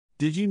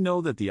Did you know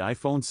that the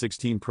iPhone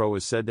 16 Pro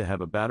is said to have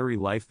a battery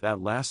life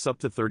that lasts up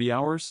to 30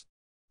 hours?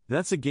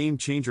 That's a game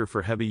changer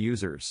for heavy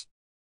users.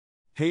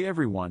 Hey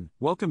everyone,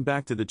 welcome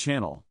back to the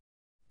channel.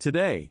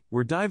 Today,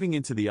 we're diving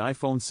into the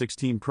iPhone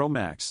 16 Pro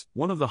Max,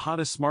 one of the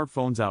hottest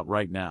smartphones out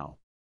right now.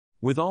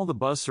 With all the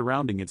buzz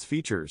surrounding its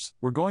features,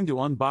 we're going to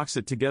unbox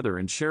it together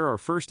and share our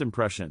first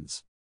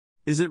impressions.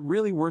 Is it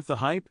really worth the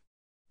hype?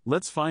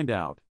 Let's find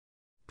out.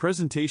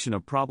 Presentation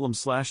of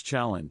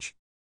problem/challenge.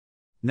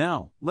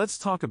 Now, let's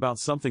talk about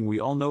something we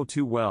all know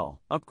too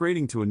well,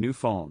 upgrading to a new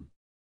phone.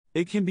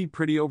 It can be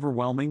pretty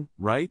overwhelming,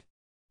 right?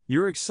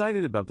 You're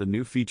excited about the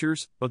new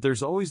features, but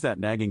there's always that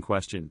nagging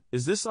question,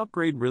 is this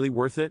upgrade really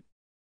worth it?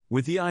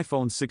 With the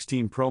iPhone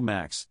 16 Pro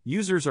Max,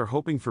 users are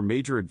hoping for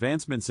major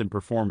advancements in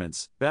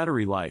performance,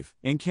 battery life,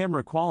 and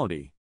camera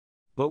quality.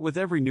 But with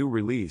every new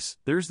release,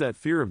 there's that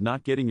fear of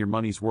not getting your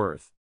money's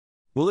worth.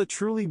 Will it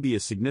truly be a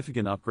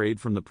significant upgrade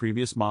from the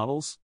previous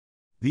models?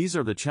 These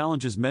are the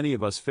challenges many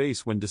of us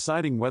face when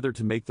deciding whether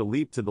to make the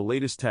leap to the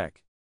latest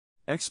tech.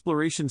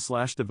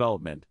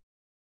 Exploration/development.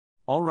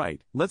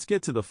 Alright, let's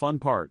get to the fun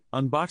part,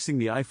 unboxing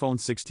the iPhone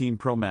 16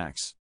 Pro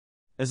Max.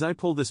 As I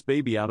pull this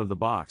baby out of the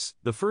box,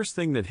 the first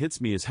thing that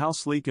hits me is how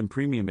sleek and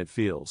premium it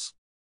feels.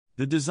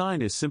 The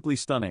design is simply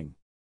stunning.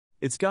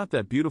 It's got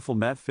that beautiful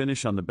matte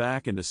finish on the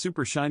back and a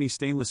super shiny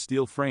stainless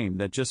steel frame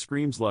that just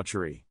screams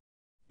luxury.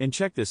 And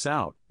check this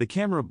out, the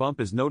camera bump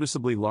is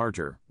noticeably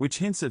larger, which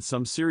hints at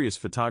some serious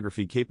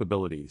photography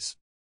capabilities.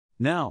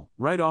 Now,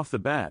 right off the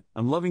bat,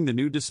 I'm loving the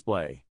new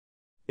display.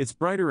 It's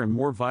brighter and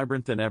more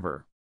vibrant than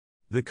ever.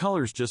 The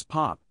colors just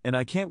pop, and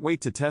I can't wait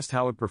to test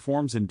how it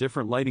performs in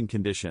different lighting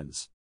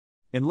conditions.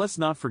 And let's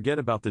not forget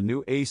about the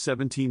new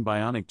A17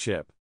 Bionic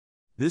chip.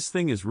 This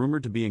thing is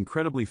rumored to be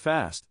incredibly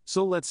fast,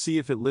 so let's see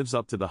if it lives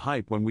up to the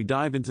hype when we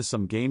dive into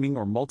some gaming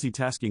or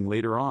multitasking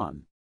later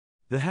on.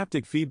 The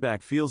haptic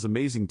feedback feels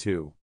amazing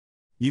too.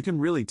 You can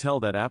really tell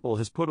that Apple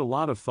has put a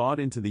lot of thought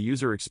into the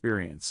user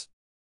experience.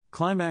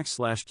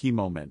 Climax/key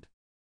moment.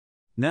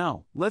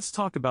 Now, let's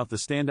talk about the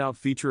standout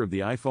feature of the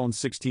iPhone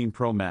 16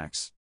 Pro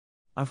Max.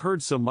 I've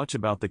heard so much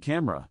about the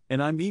camera,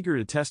 and I'm eager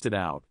to test it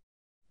out.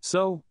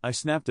 So, I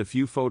snapped a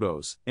few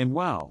photos, and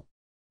wow!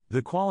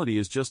 The quality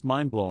is just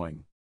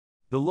mind-blowing.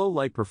 The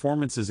low-light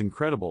performance is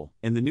incredible,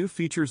 and the new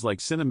features like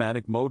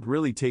cinematic mode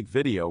really take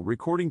video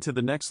recording to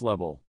the next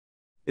level.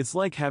 It's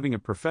like having a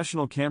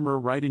professional camera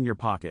right in your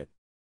pocket.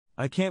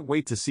 I can't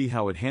wait to see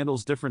how it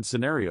handles different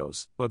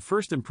scenarios, but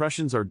first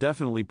impressions are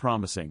definitely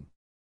promising.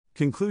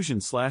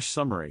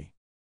 Conclusion/summary.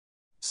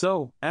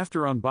 So,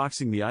 after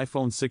unboxing the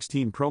iPhone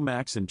 16 Pro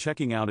Max and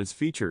checking out its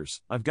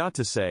features, I've got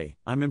to say,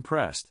 I'm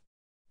impressed.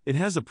 It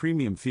has a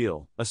premium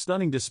feel, a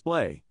stunning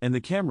display, and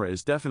the camera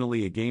is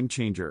definitely a game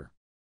changer.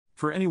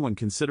 For anyone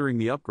considering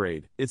the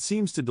upgrade, it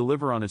seems to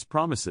deliver on its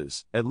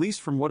promises, at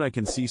least from what I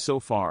can see so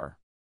far.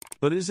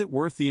 But is it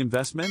worth the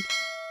investment?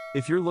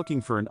 If you're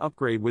looking for an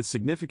upgrade with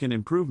significant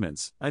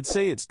improvements, I'd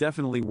say it's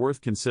definitely worth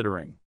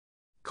considering.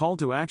 Call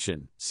to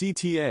action,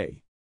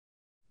 CTA.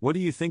 What do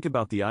you think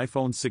about the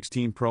iPhone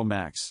 16 Pro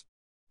Max?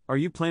 Are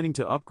you planning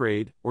to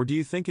upgrade, or do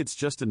you think it's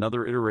just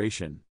another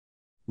iteration?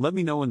 Let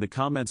me know in the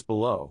comments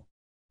below.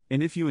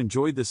 And if you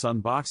enjoyed this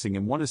unboxing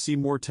and want to see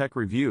more tech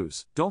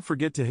reviews, don't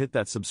forget to hit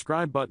that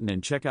subscribe button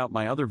and check out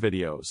my other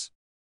videos.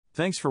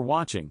 Thanks for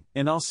watching,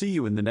 and I'll see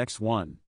you in the next one.